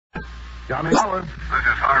Johnny Dollar. This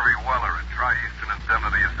is Harvey Weller at Tri-Eastern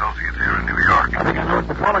Indemnity Associates here in New York. I think I know what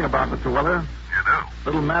you're calling about, Mr. Weller. You do?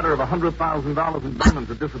 Little matter of $100,000 in diamonds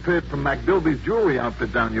that disappeared from McDilby's jewelry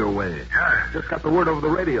outfit down your way. Yeah. Just got the word over the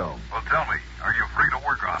radio. Well, tell me, are you free to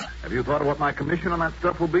work on it? Have you thought of what my commission on that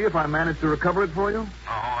stuff will be if I manage to recover it for you? No,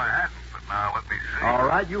 I hadn't, but now let me see. All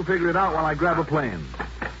right, you figure it out while I grab a plane.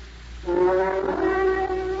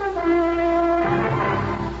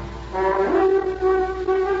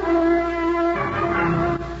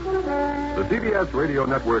 The CBS Radio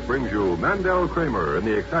Network brings you Mandel Kramer in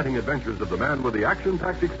the exciting adventures of the man with the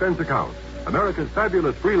action-packed expense account. America's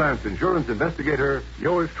fabulous freelance insurance investigator,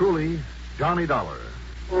 Yours truly, Johnny Dollar.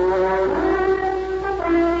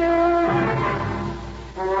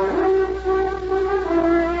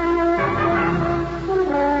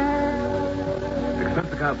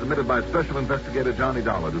 Expense account submitted by Special Investigator Johnny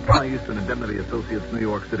Dollar to Tri-Eastern Indemnity Associates, New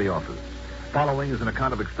York City office. Following is an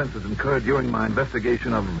account of expenses incurred during my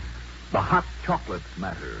investigation of the hot chocolates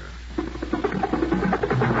matter.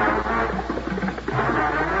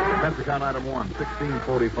 Expense account item 1,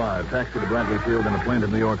 $16.45. Taxi to Bradley Field in a plane to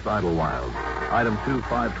New York's Idlewild. Item 2,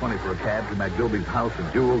 $5.20 for a cab to McDilby's house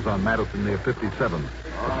of jewels on Madison near 57th.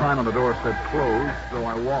 The sign on the door said closed, so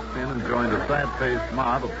I walked in and joined a sad-faced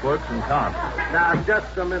mob of clerks and cops. Now,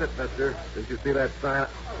 just a minute, mister. Did you see that sign?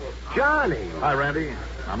 Johnny! Hi, Randy.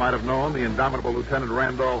 I might have known the indomitable Lieutenant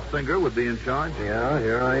Randolph Singer would be in charge. Yeah,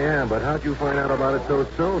 here I am. But how'd you find out about it so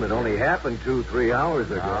soon? It only happened 2-3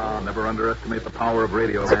 hours ago. Never underestimate the power of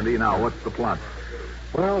radio, Randy. Now, what's the plot?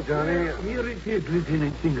 Well, Johnny... Here it is,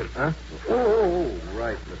 Lieutenant Singer. Huh? Oh,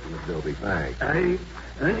 right, Mr. McDilby. Thanks.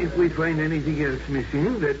 And if we find anything else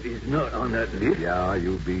missing that is not on that list... Yeah,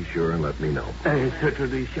 you be sure and let me know. I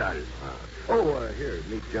certainly shall. Here,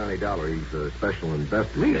 meet Johnny Dollar. He's a special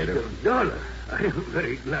investigator. Mr. Dollar, I am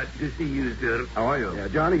very glad to see you, sir. How are you? Yeah,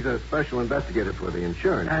 Johnny's a special investigator for the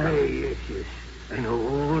insurance. Yes. I know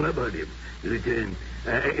all about him. Lieutenant,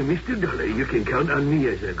 Mr. Dollar, you can count on me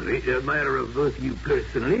as a great admirer of both you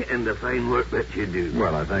personally and the fine work that you do.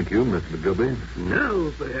 Well, I thank you, Mr. McGilby. Now,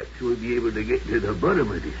 perhaps we'll be able to get to the bottom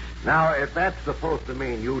of this. Now, if that's supposed to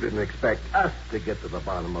mean you didn't expect us to get to the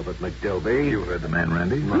bottom of it, McDilby... You heard the man,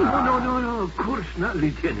 Randy. No, of course not,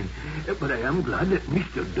 Lieutenant. But I am glad that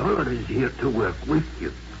Mr. Dollar is here to work with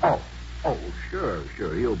you. Oh, sure.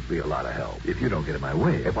 He'll be a lot of help. If you don't get in my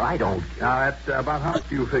way. If I don't... Now, at about how much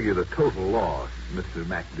do you figure the total loss, Mr.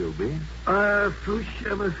 McDilby? Fush,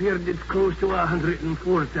 I'm afraid it's close to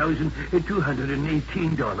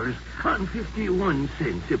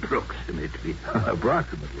 $104,218.51 approximately.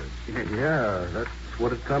 Approximately. Yeah, that's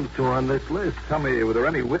what it comes to on this list. Tell me, were there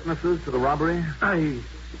any witnesses to the robbery?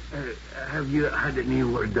 Have you had any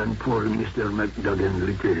word on poor Mr. McDuggan,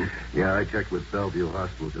 Lieutenant? Yeah, I checked with Bellevue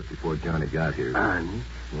Hospital just before Johnny got here. And?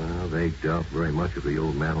 Well, they doubt very much if the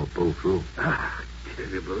old man will pull through.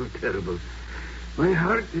 Terrible. My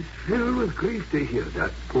heart is filled with grief to hear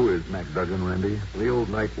that. Who is McDuggan, Randy? The old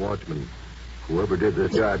night watchman. Whoever did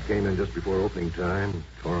this job came in just before opening time,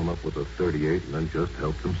 tore him up with a .38, and then just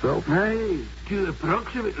helped himself. Aye, to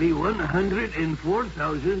approximately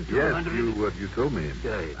 $104,200. Yes, you told me.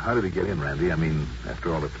 Aye. How did he get in, Randy? I mean,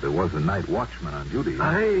 after all, if there was a night watchman on duty.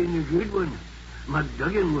 Aye, and a good one.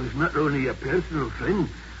 McDuggan was not only a personal friend,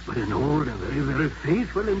 but an old and very, very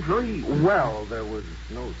faithful employee. Well, there was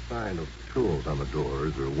no sign of tools on the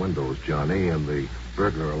doors or windows, Johnny, and the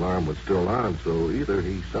burglar alarm was still on, so either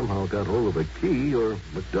he somehow got hold of a key or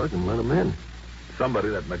McDuggan let him in. Somebody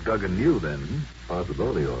that McDuggan knew, then.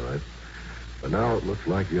 Possibility, all right. But now it looks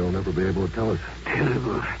like he'll never be able to tell us.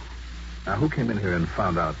 Terrible. Now, who came in here and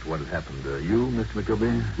found out what had happened? You, Mr.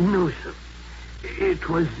 McGilby? No, sir. It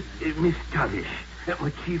was Miss Tavish, my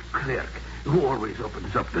chief clerk, who always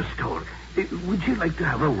opens up the store. Would you like to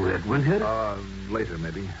have a word with her? Later,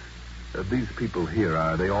 maybe. These people here,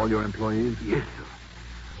 are they all your employees? Yes, sir.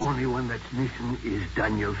 Only one that's missing is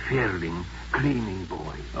Daniel Fairling, cleaning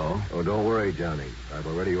boy. Oh? Oh, don't worry, Johnny. I've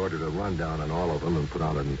already ordered a rundown on all of them and put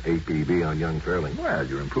out an APB on young Fairling. Well,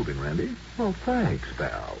 you're improving, Randy. Well, thanks,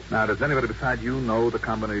 pal. Now, does anybody beside you know the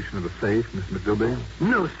combination of the safe, Miss McDilby?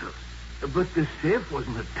 No, sir. But the safe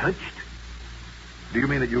wasn't touched. Do you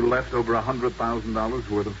mean that you left over $100,000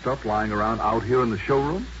 worth of stuff lying around out here in the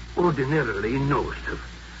showroom? Ordinarily, no, sir.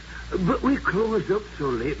 But we closed up so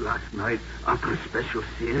late last night after a special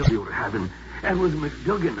sale we were having. And was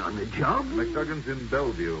McDuggan on the job? McDuggan's in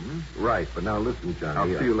Bellevue, Right, but now listen,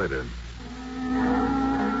 Johnny. I'll see you later.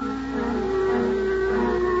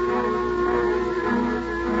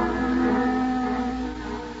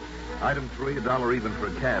 Item 3, $1 even for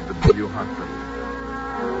a cab to Bellevue Hospital.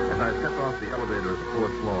 At I stepped off the elevator at the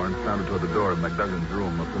fourth floor and started toward the door of McDuggan's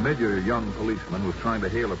room, a familiar young policeman was trying to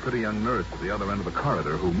hail a pretty young nurse at the other end of the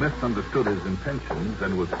corridor who misunderstood his intentions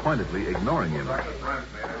and was pointedly ignoring him. Oh,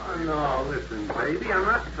 no, listen, baby. I'm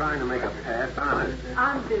not trying to make a pass, honest.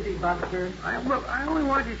 I'm busy, Buster. I only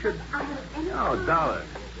want you should... Oh, Dollar.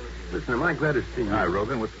 Listen, am I glad to see you? Hi,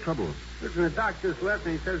 Rogan. What's the trouble? Listen, the doc just left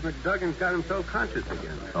and he says McDuggan's got himself conscious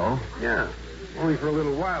again. Oh? Yeah. Only for a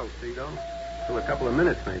little while, see, though. Till a couple of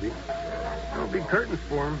minutes, maybe. No big curtains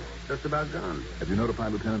for him. Just about gone. Have you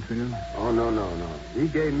notified Lieutenant Singer? Oh, no. He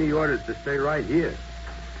gave me orders to stay right here.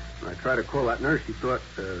 When I tried to call that nurse, she thought,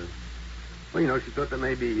 she thought that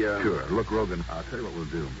maybe, Sure. Look, Rogan, I'll tell you what we'll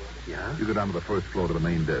do. Yeah? You go down to the first floor to the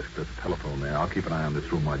main desk. There's a telephone there. I'll keep an eye on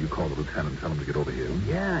this room while you call the lieutenant and tell him to get over here.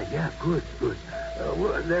 Yeah, good. Well,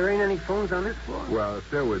 there ain't any phones on this floor? Well,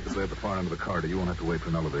 stairways are there at the far end of the corridor. You won't have to wait for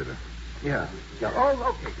an elevator. Yeah.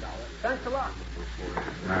 Oh, okay, Dollar. Thanks a lot.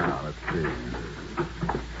 Now, let's see.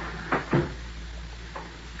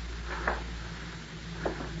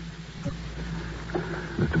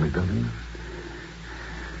 Mr. McDuggan?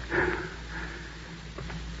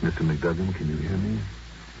 Mr. McDuggan, can you hear me?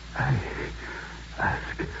 I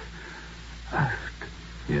ask.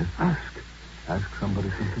 Yes? Ask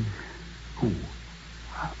somebody something? Who?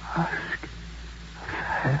 Ask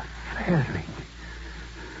Fairling.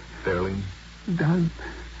 Fairling? Donnie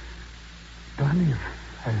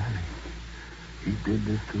Fairling. He did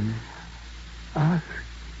this to you? Ask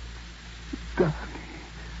Donnie.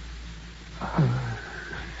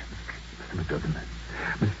 Mr. McDuggan.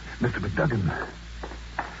 Mr. McDuggan.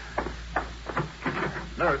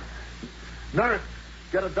 Nurse,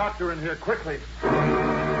 get a doctor in here quickly.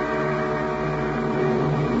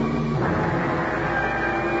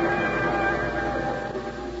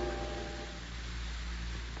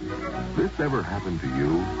 This ever happened to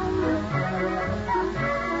you?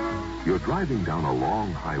 You're driving down a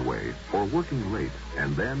long highway or working late,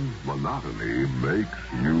 and then monotony makes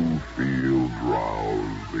you feel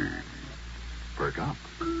drowsy. Perk up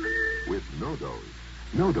with No-Dose.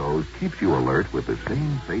 No-Dose keeps you alert with the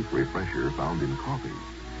same safe refresher found in coffee.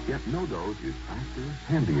 Yet No-Dose is faster,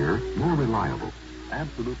 handier, more reliable.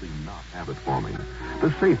 Absolutely not habit-forming.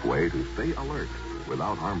 The safe way to stay alert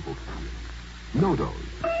without harmful caffeine. No-Dose.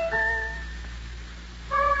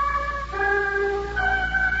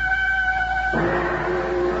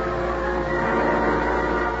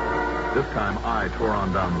 This time, I tore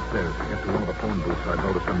on down the stairs to get to one of the phone booths I'd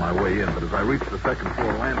noticed on my way in, but as I reached the second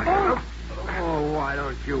floor landing... Oh, why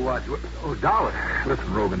don't you watch... Oh, Dollar.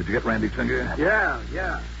 Listen, Rogan, did you get Randy Singer? Yeah.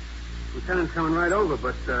 Lieutenant's coming right over,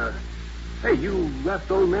 but, hey, you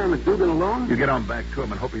left old man McDougal alone? You get on back to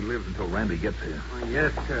him and hope he lives until Randy gets here. Oh,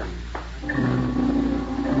 yes, sir. In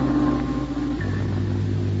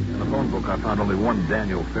the phone book, I found only one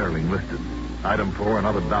Daniel Fairling listed. Item 4,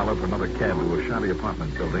 another $1 for another cab to a shabby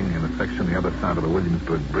apartment building in a section the other side of the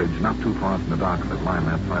Williamsburg Bridge, not too far from the docks that line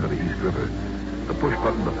that side of the East River. The push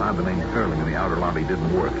button beside the name Fairling in the outer lobby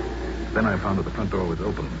didn't work. Then I found that the front door was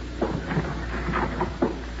open.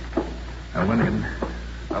 I went in,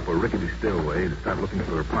 up a rickety stairway, to start looking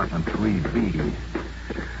for apartment 3B.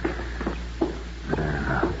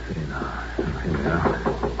 Let's see now. Here we are.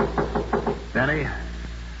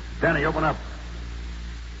 Danny, open up.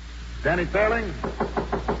 Danny Fairling?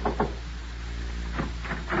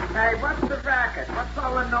 Hey, what's the racket? What's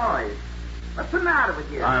all the noise? What's the matter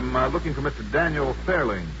with you? I'm looking for Mr. Daniel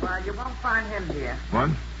Fairling. Well, you won't find him here. What?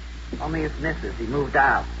 Only his missus. He moved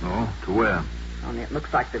out. Oh, to where? Only it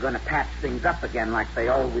looks like they're going to patch things up again like they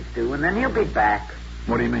always do, and then he'll be back.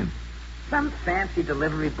 What do you mean? Some fancy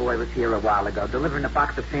delivery boy was here a while ago, delivering a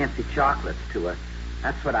box of fancy chocolates to her.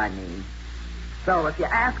 That's what I mean. So, if you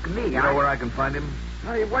ask me... You know where I can find him?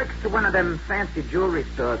 Well, he works to one of them fancy jewelry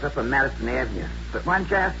stores up on Madison Avenue. But why didn't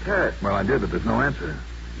you ask her? Well, I did, but there's no answer.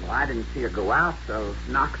 Well, I didn't see her go out, so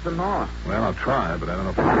knock some more. Well, I'll try, but I don't know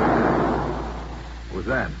if... What was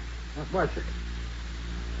that? What was it?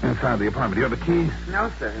 Inside the apartment. Do you have a key? No,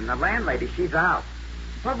 sir. And the landlady, she's out.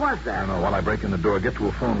 What was I that? don't know. While I break in the door, get to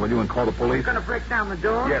a phone, will you, and call the police? You're going to break down the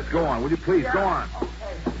door? Yes, go on. Will you please? Yeah. Go on.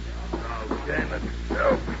 Okay, let's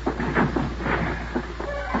go.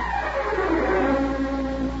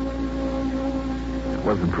 It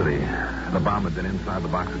wasn't pretty. The bomb had been inside the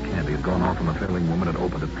box of candy. It had gone off, and the Fairling woman had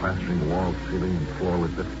opened it, plastering the walls, ceiling, and floor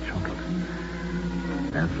with bits of chocolate.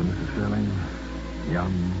 As for Mrs. Fairling,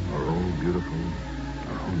 young or old, beautiful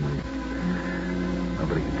or homely,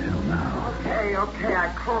 nobody can tell now. Okay.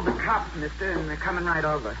 I called the cops, mister, and they're coming right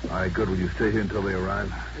over. All right, good. Will you stay here until they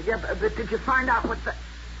arrive? Yeah, but did you find out what the...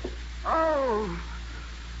 Oh,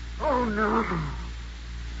 no.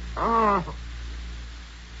 Oh.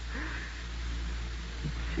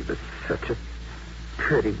 She was such a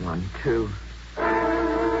pretty one, too.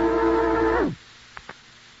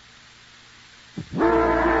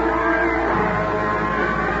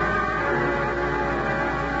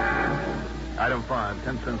 Item 5,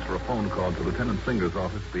 10 cents for a phone call to Lieutenant Singer's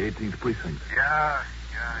office, the 18th Precinct. Yeah,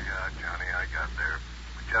 Johnny, I got there.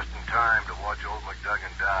 But just in time to watch old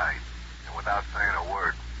McDuggan die, and without saying a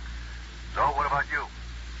word. So, what about you?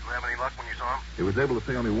 Did you have any luck when you saw him? He was able to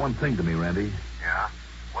say only one thing to me, Randy. Yeah?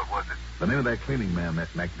 What was it? The name of that cleaning man that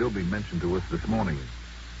McDilby mentioned to us this morning.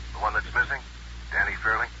 The one that's missing? Danny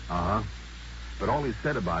Fairling? Uh-huh. But all he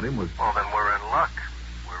said about him was... Well, then we're in luck.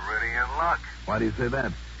 We're really in luck. Why do you say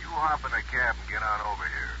that? You hop in a cab and get on over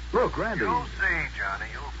here. Look, Randy. You'll see, Johnny,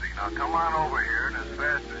 you'll see. Now, come on over here and as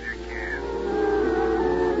fast as you can.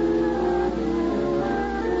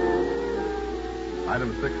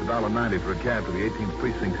 Item 6, $1.90 for a cab to the 18th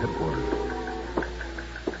Precinct headquarters.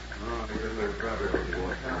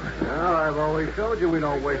 Well, I've always told you we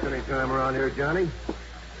don't waste any time around here, Johnny.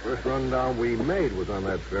 First rundown we made was on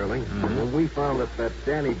that Fairling. Mm-hmm. When we found that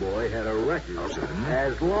Danny boy had a record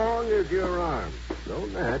as long as your arm. So,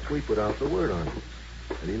 Natch, we put out the word on him.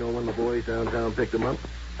 And you know when the boys downtown picked him up?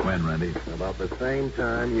 When, Randy? About the same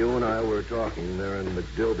time you and I were talking there in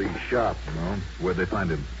McDilby's shop. No. Where'd they find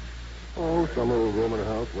him? Oh, some little room in a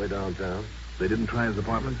house way downtown. They didn't try his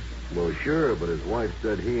apartment? Well, sure, but his wife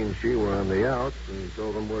said he and she were on the outs and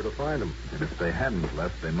told them where to find him. And if they hadn't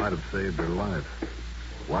left, they might have saved their lives.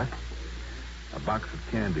 What? A box of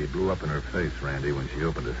candy blew up in her face, Randy, when she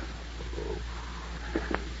opened it. Oh.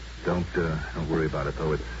 Don't worry about it,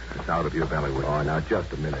 though. It's out of your bailiwick. Oh, now,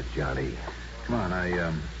 just a minute, Johnny. Come on,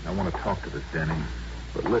 I want to talk to this Danny.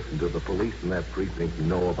 But listen, do the police in that precinct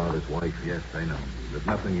know about his wife? Yes, they know. There's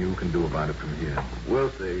nothing you can do about it from here.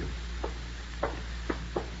 We'll see.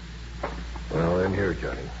 Well, in here,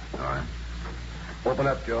 Johnny. All right. Open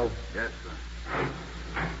up, Joe. Yes, sir.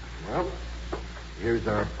 Well, here's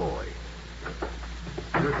our boy.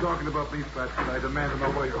 You're talking about me, Fats, and I demand to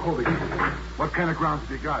know where you're holding him. What kind of grounds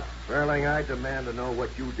have you got? Fairling, I demand to know what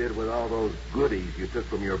you did with all those goodies you took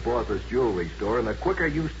from your boss's jewelry store, and the quicker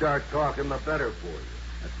you start talking, the better for you.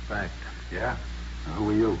 That's a fact. Yeah? Now, who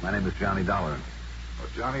are you? My name is Johnny Dollar. Oh,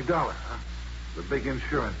 Johnny Dollar, huh? The big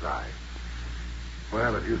insurance eye.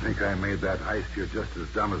 Well, if you think I made that heist, you're just as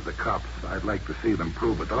dumb as the cops. I'd like to see them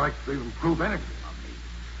prove it. I'd like to see them prove anything on me.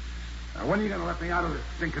 Now, when are you going to let me out of this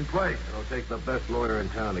stinking place? It'll take the best lawyer in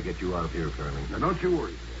town to get you out of here, Fairling. Now, don't you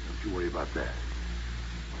worry. Don't you worry about that.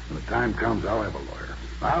 When the time comes, I'll have a lawyer.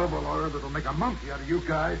 I'll have a lawyer that'll make a monkey out of you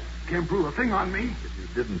guys. Can't prove a thing on me. If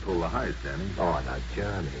you didn't pull the heist, Danny. Oh, now,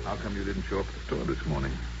 Johnny. How come you didn't show up at the store this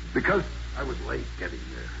morning? Because I was late getting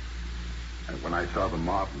there. And when I saw the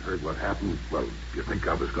mob and heard what happened, well, do you think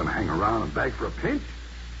I was going to hang around and beg for a pinch?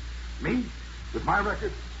 Me? With my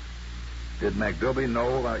record? Did McDilby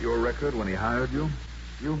know about your record when he hired you?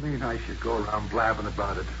 You mean I should go around blabbing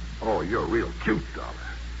about it? Oh, you're real cute, Dollar.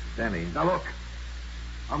 Danny. Now, look.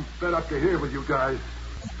 I'm fed up to here with you guys.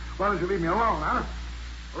 Why don't you leave me alone, huh?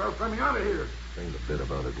 Or else let me out of here. Bring the bit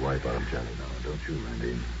about his wife on him, Johnny. No, don't you,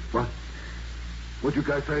 Randy. What? What'd you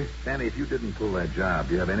guys say? Danny, if you didn't pull that job,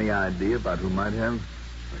 do you have any idea about who might have?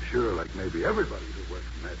 Sure, like maybe everybody who works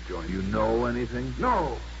in that joint. You know anything? No.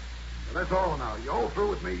 Well, that's all now. You all through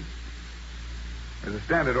with me? There's a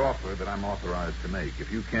standard offer that I'm authorized to make.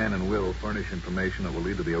 If you can and will furnish information that will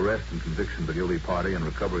lead to the arrest and conviction of the guilty party and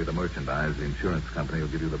recovery of the merchandise, the insurance company will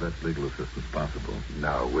give you the best legal assistance possible.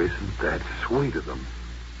 Now, isn't that sweet of them?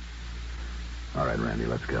 All right, Randy,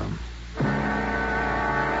 let's go.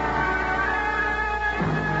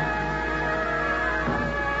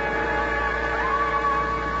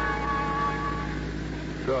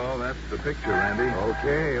 So that's the picture, Randy.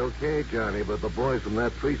 Okay, Johnny, but the boys from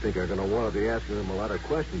that precinct are going to want to be asking him a lot of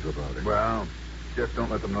questions about it. Well, just don't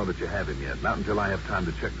let them know that you have him yet. Not until I have time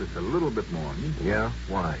to check this a little bit more. Yeah?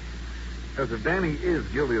 Why? Because if Danny is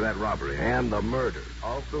guilty of that robbery... And the murder.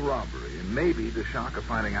 Of the robbery, and maybe the shock of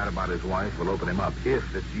finding out about his wife will open him up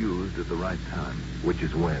if it's used at the right time. Which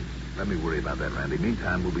is when? Let me worry about that, Randy.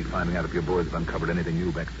 Meantime, we'll be finding out if your boys have uncovered anything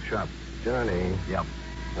new back at the shop. Johnny. Yep.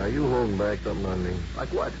 Are you holding back something on me? Like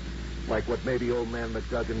what? Like what maybe old man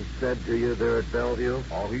McDuggan said to you there at Bellevue?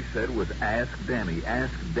 All he said was, ask Danny.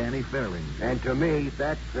 Ask Danny Fairling. And to me,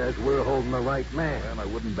 that says we're holding the right man. Well, I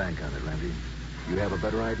wouldn't bank on it, Randy. You have a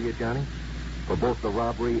better idea, Johnny? For both the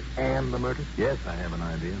robbery and the murder? Yes, I have an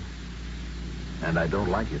idea. And I don't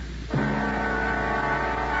like it.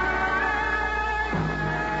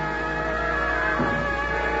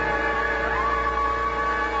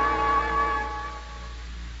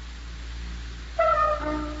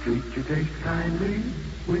 Treat your taste kindly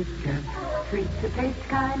with Kent Treat your taste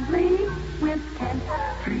kindly with Kent.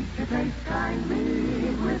 Treat your taste kindly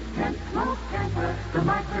with Kent. Smoke Kent, the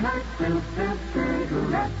micronized filtered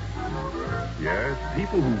cigarette. Yes,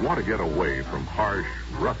 people who want to get away from harsh,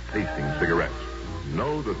 rough-tasting cigarettes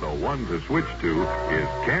know that the one to switch to is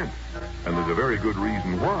Kent. And there's a very good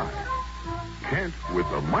reason why. Kent, with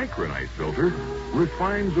the micronized filter,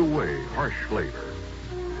 refines away harsh flavor.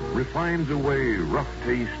 Refines away rough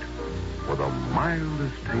taste for the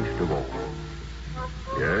mildest taste of all.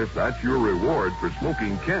 Yes, that's your reward for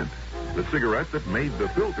smoking Kent, the cigarette that made the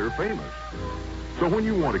filter famous. So when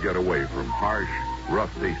you want to get away from harsh,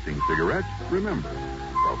 rough-tasting cigarettes, remember,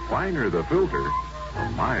 the finer the filter, the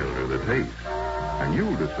milder the taste. And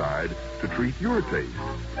you'll decide to treat your taste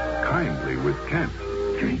kindly with Kent.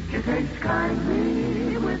 Treat your taste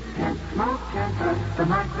kindly with Kent. Smoke Kent, the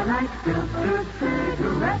micronized filtered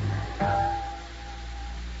cigarette.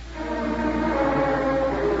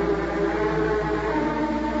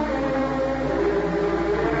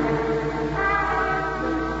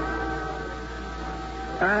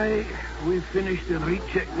 We finished the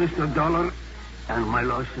recheck, Mr. Dollar, and my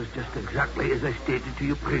loss is just exactly as I stated to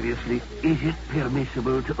you previously. Is it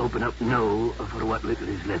permissible to open up now for what little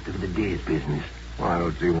is left of the day's business? Well, I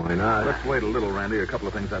don't see why not. Let's wait a little, Randy. A couple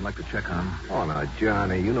of things I'd like to check on. Oh, now,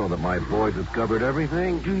 Johnny, you know that my boys have covered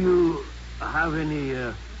everything. Do you have any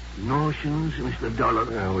notions, Mr. Dollar?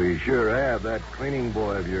 Yeah, we sure have. That cleaning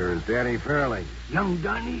boy of yours, Danny Fairley. Young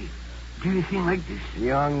Danny? Do you think like this?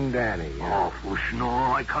 Young Danny. Yeah. Oh, whoosh, no,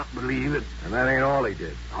 I can't believe it. And that ain't all he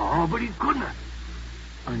did. Oh, but he couldn't.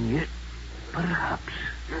 And yet, perhaps.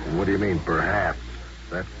 What do you mean, perhaps?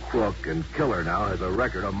 That crook and killer now has a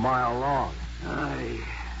record a mile long. Aye.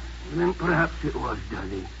 Then perhaps it was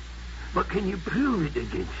Danny. But can you prove it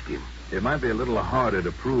against him? It might be a little harder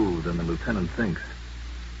to prove than the lieutenant thinks.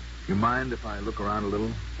 You mind if I look around a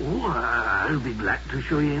little? Oh, I'll be glad to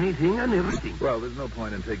show you anything and everything. Well, there's no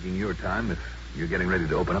point in taking your time if you're getting ready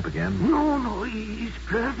to open up again. No, he's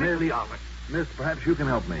perfectly all right. Miss, perhaps you can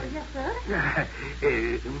help me. Yes, sir?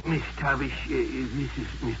 Miss Tavish, this is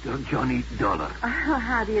Mr. Johnny Dollar.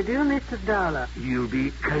 How do you do, Mr. Dollar? You'll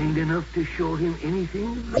be kind enough to show him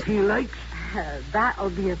anything that he likes?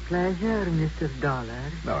 That'll be a pleasure, Mr.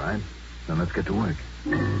 Dollar. All right. Then let's get to work.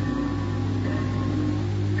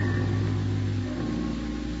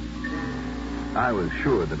 I was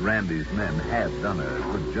sure that Randy's men had done a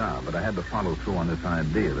good job, but I had to follow through on this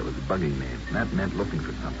idea that was bugging me. And that meant looking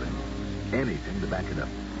for something. Anything to back it up.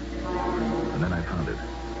 And then I found it.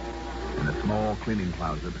 In a small cleaning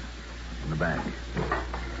closet in the back.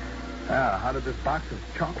 How did this box of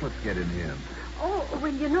chocolates get in here? Oh,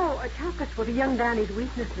 well, you know, chocolates were young Danny's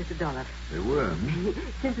weakness, Mr. Dollar. They were. He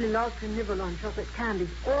simply loved to nibble on chocolate candy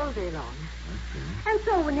all day long. I see. And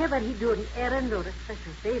so whenever he'd do an errand or a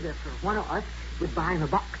special favor for one of us, we'd buy him a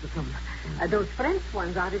box of them. Those French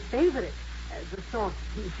ones are his favorite. The sort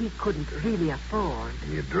he couldn't really afford.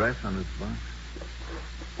 The address on this box?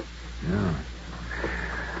 Yeah.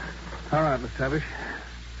 All right, Miss Tavish.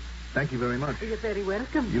 Thank you very much. You're very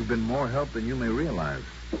welcome. You've been more help than you may realize.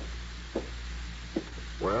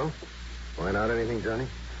 Well, find out anything, Johnny?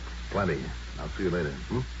 Plenty. I'll see you later.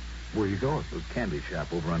 Where are you going? To a candy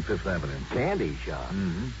shop over on Fifth Avenue. Candy shop?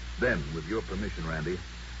 Mm-hmm. Then, with your permission, Randy,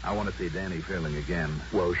 I want to see Danny Fairling again.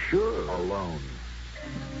 Well, sure. Alone.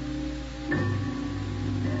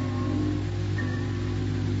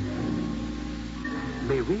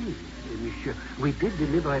 Mais oui, monsieur. We did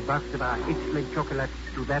deliver a box of our excellent chocolates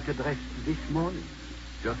to that address this morning.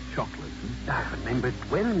 Just chocolates, I remember it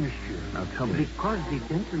well, monsieur. Now tell me. Because the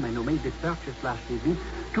gentleman who made the purchase last evening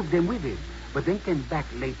took them with him, but then came back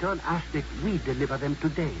later and asked if we deliver them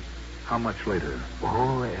today. How much later?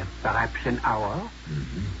 Oh, perhaps an hour.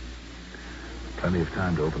 Mm-hmm. Plenty of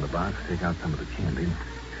time to open the box, take out some of the candy.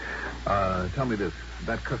 Tell me this.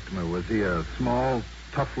 That customer, was he a small,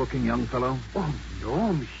 tough-looking young fellow? Oh,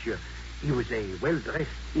 no, monsieur. He was a well-dressed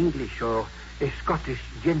English or a Scottish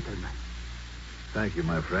gentleman. Thank you,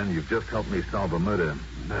 my friend. You've just helped me solve a murder.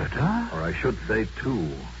 Murder? Or I should say two.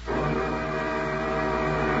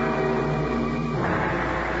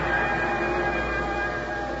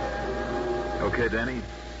 Okay, Danny.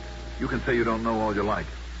 You can say you don't know all you like.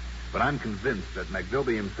 But I'm convinced that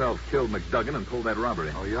McDilby himself killed McDuggan and pulled that robbery.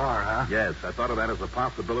 Oh, you are, huh? Yes, I thought of that as a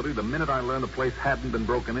possibility the minute I learned the place hadn't been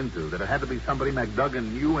broken into, that it had to be somebody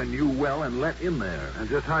McDuggan knew and knew well and let in there. And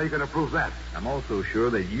just how are you going to prove that? I'm also sure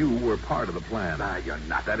that you were part of the plan. Nah, you're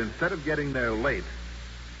not. That instead of getting there late,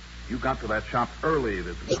 you got to that shop early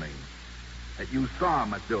this morning. That you saw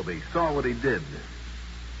McDilby, saw what he did.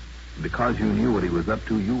 And because you knew what he was up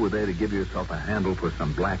to, you were there to give yourself a handle for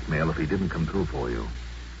some blackmail if he didn't come through for you.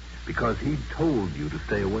 Because he told you to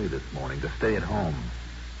stay away this morning, to stay at home.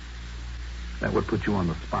 That would put you on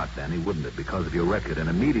the spot, Danny, wouldn't it? Because of your record, and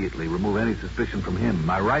immediately remove any suspicion from him. Am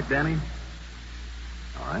I right, Danny?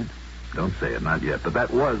 All right. Don't say it, not yet. But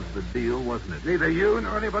that was the deal, wasn't it? Neither you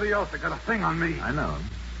nor anybody else have got a thing on me. I know.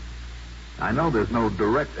 I know there's no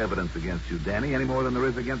direct evidence against you, Danny, any more than there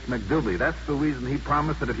is against McDilby. That's the reason he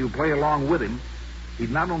promised that if you play along with him, he'd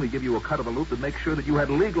not only give you a cut of the loot, but make sure that you had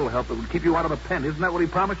legal help that would keep you out of the pen. Isn't that what he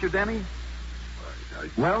promised you, Danny?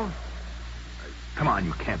 Well, come on,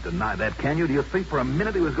 you can't deny that, can you? Do you think for a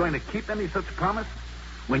minute he was going to keep any such promise?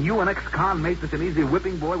 When you and ex-con made such an easy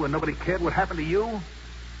whipping boy when nobody cared what happened to you?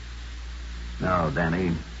 No,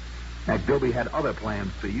 Danny. McDilby had other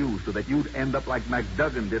plans for you so that you'd end up like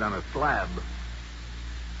McDuggan did on a slab.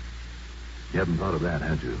 You haven't thought of that,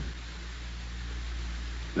 had you?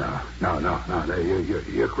 No.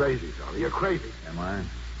 You're crazy, Dollar. You're crazy. Am I?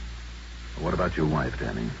 Well, what about your wife,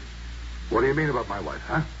 Danny? What do you mean about my wife,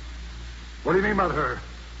 huh? What do you mean about her?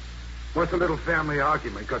 What's a little family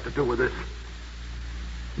argument got to do with this?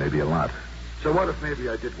 Maybe a lot. So what if maybe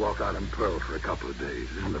I did walk out on Pearl for a couple of days?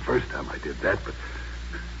 This isn't the first time I did that, but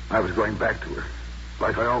I was going back to her,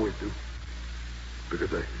 like I always do.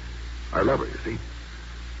 Because I love her, you see.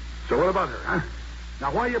 So what about her, huh?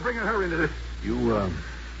 Now, why are you bringing her into this? You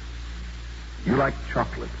like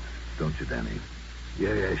chocolates, don't you, Danny?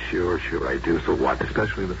 Yeah, sure I do. So what?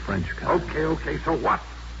 Especially the French kind. Okay, so what?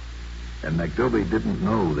 And McDilby didn't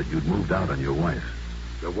know that you'd moved out on your wife.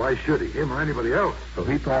 So why should he? Him or anybody else? So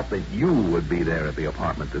he thought that you would be there at the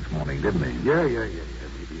apartment this morning, didn't he? Yeah,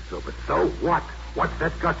 maybe so. But so what? What's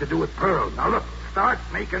that got to do with Pearl? Now, look, start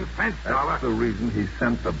making sense, Dollar. That's the reason he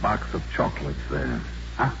sent the box of chocolates there.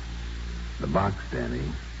 Huh? The box, Danny.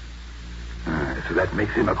 So that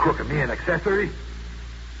makes him a crook and me an accessory?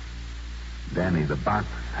 Danny, the box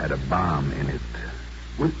had a bomb in it.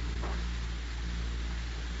 What?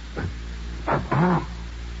 A bomb?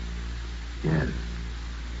 Yes.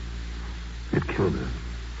 It killed her.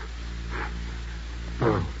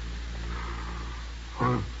 Pearl.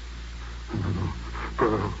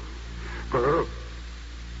 Pearl.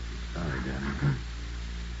 Sorry, Danny.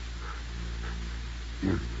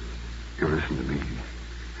 You listen to me.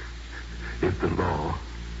 If the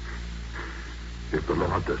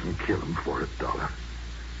law doesn't kill him for it, Dollar,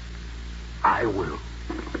 I will.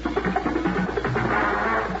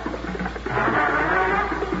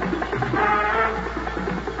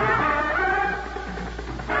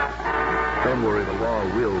 Don't worry, the law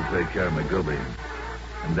will take care of McGilby.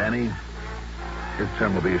 And Danny, his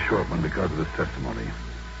term will be a short one because of his testimony.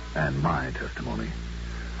 And my testimony.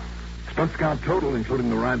 Stunt scout total, including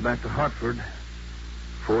the ride back to Hartford,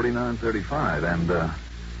 $49.35. And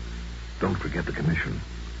don't forget the commission.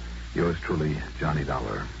 Yours truly, Johnny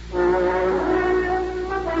Dollar.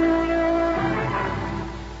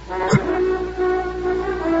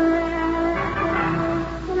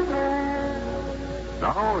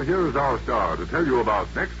 Now, here's our star to tell you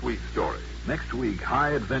about next week's story. Next week,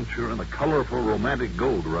 high adventure in the colorful, romantic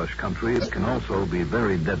gold rush country. It can also be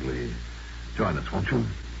very deadly. Join us, won't you?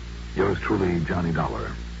 Yours truly, Johnny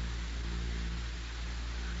Dollar.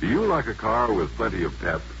 Do you like a car with plenty of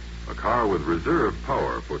pep? A car with reserve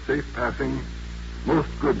power for safe passing? Most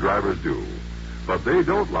good drivers do. But they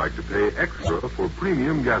don't like to pay extra for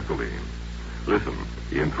premium gasoline. Listen,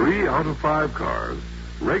 in 3 out of 5 cars,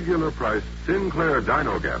 regular priced Sinclair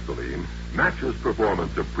Dyno gasoline matches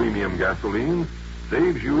performance of premium gasoline,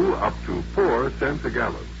 saves you up to 4 cents a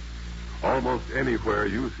gallon. Almost anywhere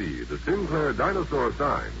you see the Sinclair Dinosaur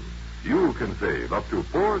sign, you can save up to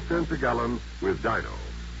 4 cents a gallon with Dyno.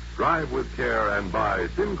 Drive with care and buy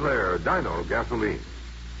Sinclair Dyno gasoline.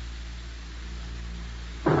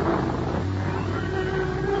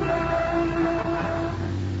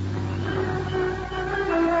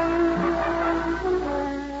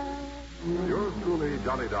 Yours truly,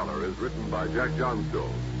 Johnny Dollar, is written by Jack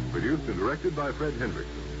Johnstone, produced and directed by Fred Hendrickson.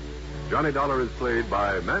 Johnny Dollar is played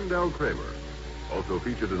by Mandel Kramer. Also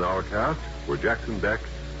featured in our cast were Jackson Beck,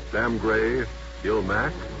 Sam Gray, Gil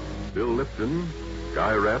Mack, Bill Lipton,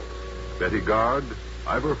 Guy Rep, Betty Gard,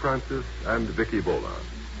 Ivor Francis, and Vicky Bola.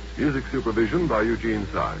 Music supervision by Eugene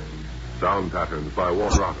Stein. Sound patterns by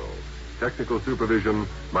Walter Otto. Technical supervision,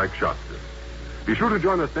 Mike Shostak. Be sure to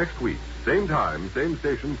join us next week, same time, same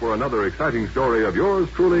station, for another exciting story of yours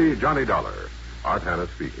truly, Johnny Dollar. Art Hanna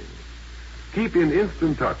speaking. Keep in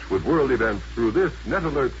instant touch with world events through this Net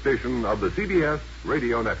Alert station of the CBS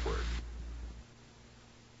Radio Network.